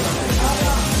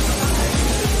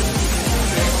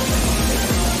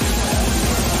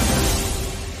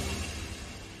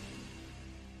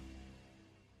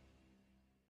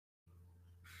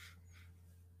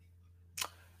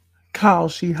 Call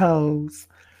she hoes.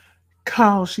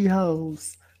 Call she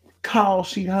hoes. Call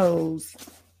she hoes.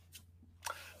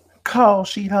 Call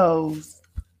she hoes.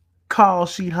 Call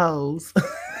she hoes.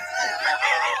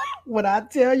 When I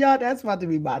tell y'all, that's about to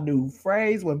be my new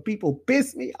phrase when people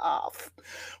piss me off.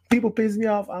 People piss me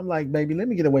off. I'm like, baby, let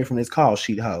me get away from this call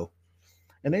sheet hoe.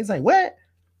 And they say, what?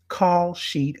 Call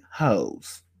sheet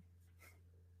hoes.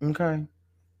 Okay.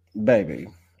 Baby,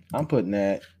 I'm putting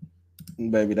that.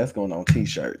 Baby, that's going on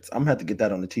t-shirts. I'm gonna have to get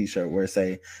that on the t-shirt where it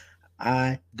say,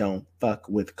 I don't fuck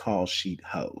with call sheet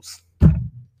hoes.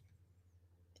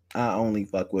 I only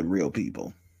fuck with real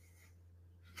people.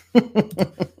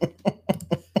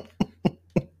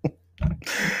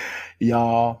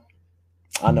 Y'all,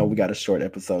 I know we got a short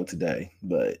episode today,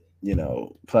 but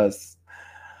plus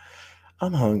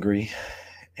I'm hungry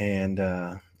and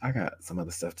I got some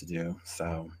other stuff to do.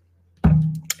 So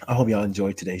I hope y'all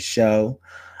enjoyed today's show.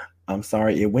 I'm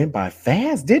sorry, it went by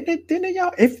fast, didn't it,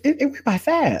 y'all? It went by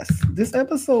fast. This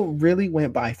episode really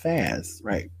went by fast,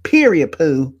 right? Period,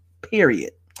 Pooh.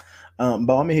 Period. But I'm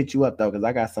gonna hit you up though, because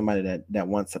I got somebody that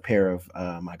wants a pair of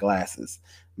my glasses,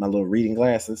 my little reading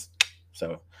glasses.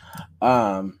 So,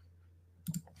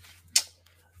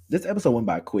 this episode went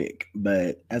by quick,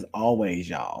 but as always,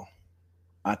 y'all,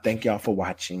 I thank y'all for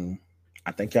watching.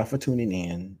 I thank y'all for tuning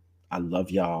in. I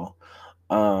love y'all.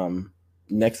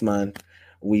 Next month,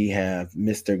 we have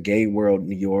Mr. Gay World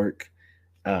New York.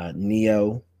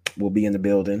 Neo will be in the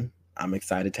building. I'm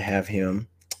excited to have him.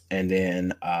 And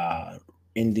then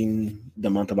ending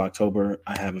the month of October,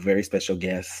 I have a very special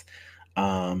guest.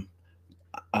 I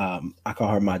call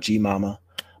her my G Mama,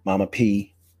 Mama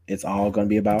P. It's all going to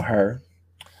be about her.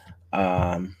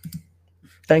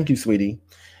 Thank you, sweetie.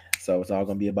 So it's all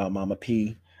going to be about Mama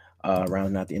P.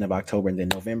 Around at the end of October. And then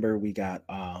November, we got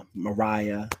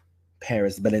Mariah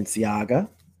Paris Balenciaga,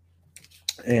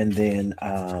 and then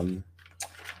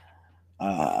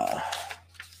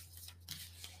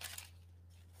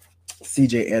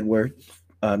CJ Edward,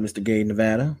 Mr. Gay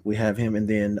Nevada. We have him, and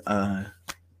then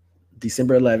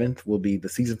December 11th will be the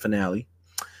season finale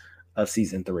of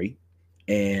season 3,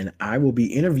 and I will be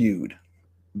interviewed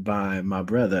by my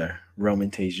brother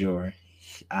Roman Tejor.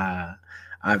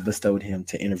 I've bestowed him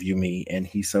to interview me, and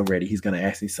he's so ready. He's going to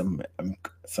ask me some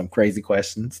crazy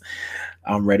questions.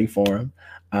 I'm ready for him.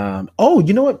 Oh,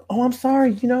 you know what? Oh, I'm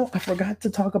sorry. I forgot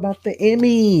to talk about the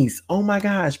Emmys. Oh my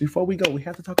gosh. Before we go, we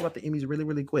have to talk about the Emmys really,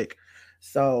 really quick.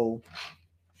 So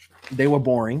they were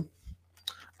boring.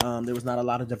 There was not a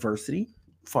lot of diversity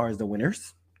as far as the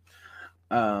winners.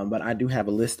 But I do have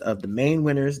a list of the main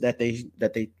winners that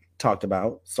they talked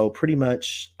about. So pretty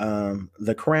much,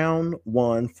 The Crown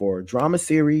won for drama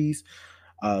series,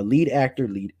 lead actor,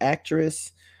 lead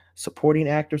actress, supporting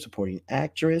actor, supporting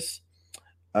actress.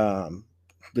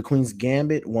 The Queen's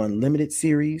Gambit won limited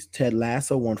series. Ted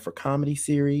Lasso won for comedy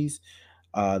series.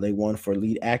 They won for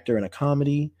lead actor in a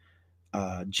comedy.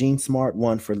 Jean Smart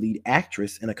won for lead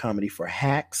actress in a comedy for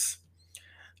Hacks.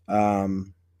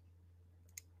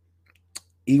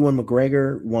 Ewan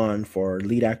McGregor won for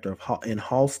lead actor in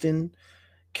Halston.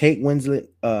 Kate Winslet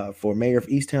for Mayor of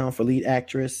Easttown for lead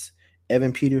actress.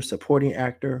 Evan Peters, supporting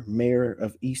actor, Mayor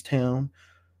of Easttown.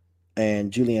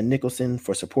 And Julianne Nicholson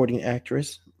for supporting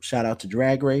actress. Shout out to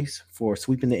Drag Race for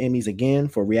sweeping the Emmys again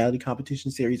for reality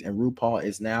competition series. And RuPaul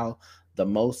is now the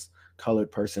most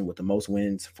colored person with the most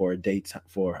wins for a date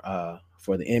for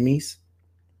the Emmys.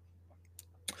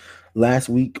 Last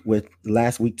week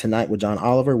tonight with John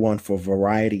Oliver won for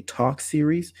Variety Talk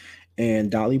series, and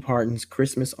Dolly Parton's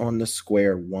Christmas on the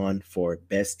Square won for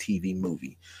Best TV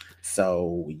Movie.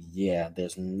 So yeah,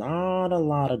 there's not a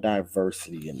lot of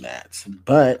diversity in that,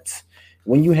 but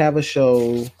when you have a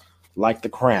show like The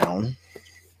Crown,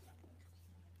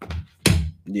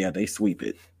 yeah, they sweep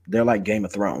it. They're like Game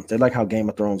of Thrones. They're like how Game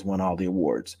of Thrones won all the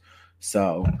awards.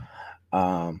 So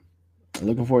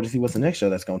looking forward to see what's the next show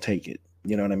that's going to take it.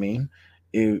 You know what I mean?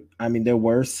 There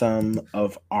were some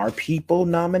of our people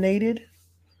nominated,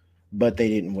 but they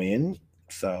didn't win.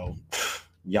 So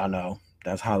y'all know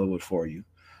that's Hollywood for you.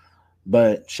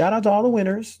 But shout out to all the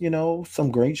winners. You know,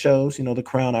 some great shows. You know, The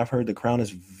Crown. I've heard The Crown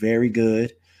is very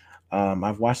good.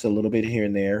 I've watched a little bit here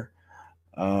and there,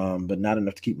 but not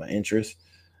enough to keep my interest.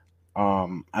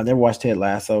 I've never watched Ted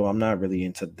Lasso. I'm not really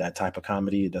into that type of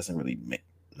comedy. It doesn't really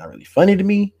not really funny to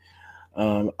me.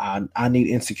 I need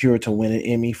Insecure to win an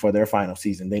Emmy for their final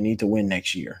season. They need to win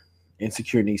next year.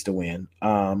 Insecure needs to win.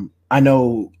 I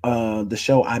know the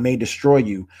show I May Destroy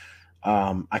You.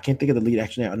 I can't think of the lead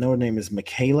actor now. I know her name is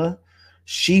Michaela.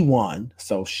 She won,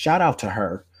 so shout out to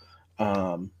her.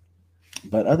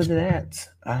 But other than that,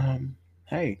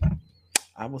 hey,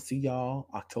 I will see y'all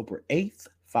October 8th,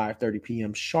 5:30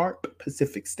 p.m. sharp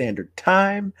Pacific Standard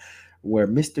Time, where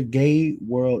Mr. Gay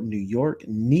World New York,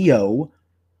 Neo,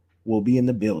 will be in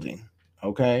the building.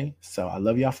 Okay, so I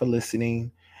love y'all for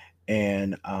listening,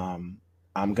 and I'm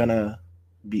gonna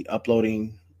be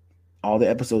uploading all the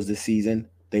episodes this season.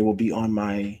 They will be on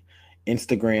my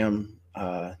Instagram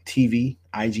TV,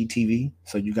 IGTV,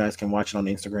 so you guys can watch it on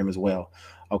Instagram as well.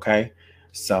 Okay,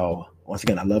 so once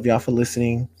again, I love y'all for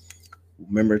listening.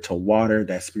 Remember to water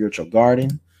that spiritual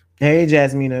garden. Hey,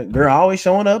 Jasmina, girl, always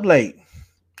showing up late.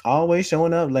 Always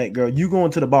showing up late, girl. You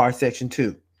going to the bar section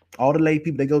too. All the late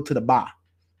people, they go to the bar.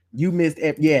 You missed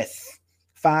it. Yes.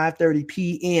 5:30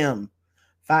 p.m.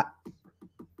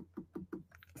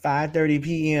 5:30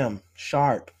 p.m.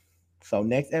 sharp. So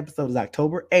next episode is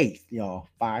October 8th, y'all.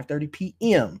 5:30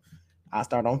 p.m. I'll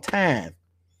start on time.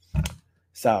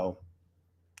 So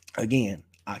again,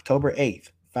 October 8th,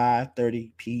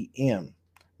 5:30 p.m.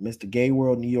 Mr. Gay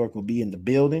World New York will be in the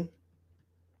building.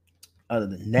 Other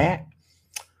than that,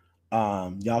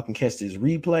 y'all can catch this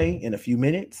replay in a few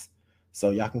minutes.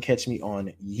 So y'all can catch me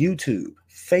on YouTube,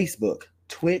 Facebook,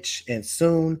 Twitch, and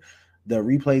soon the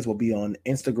replays will be on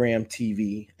Instagram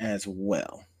TV as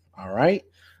well. All right.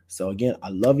 So again, I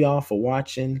love y'all for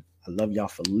watching. I love y'all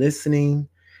for listening.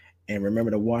 And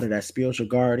remember to water that spiritual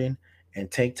garden and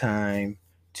take time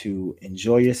to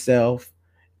enjoy yourself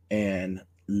and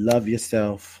love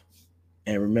yourself.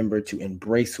 And remember to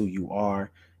embrace who you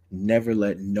are. Never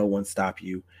let no one stop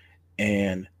you.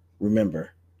 And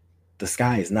remember, the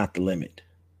sky is not the limit.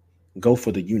 Go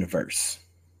for the universe.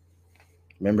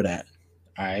 Remember that.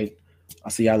 All right.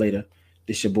 I'll see y'all later.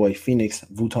 This your boy Phoenix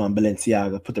Vuitton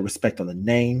Balenciaga. Put the respect on the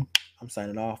name. I'm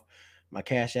signing off. My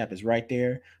Cash App is right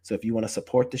there. So if you want to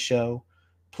support the show,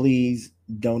 please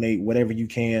donate whatever you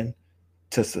can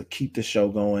to keep the show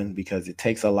going, because it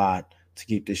takes a lot to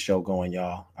keep this show going,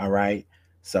 y'all. All right.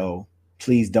 So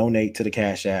please donate to the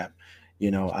Cash App.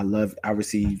 You know, I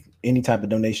receive any type of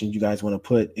donation you guys want to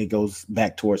put. It goes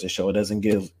back towards the show. It doesn't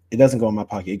go in my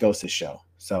pocket. It goes to the show.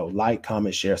 So like,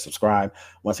 comment, share, subscribe.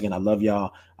 Once again, I love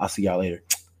y'all. I'll see y'all later.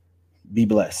 Be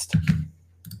blessed.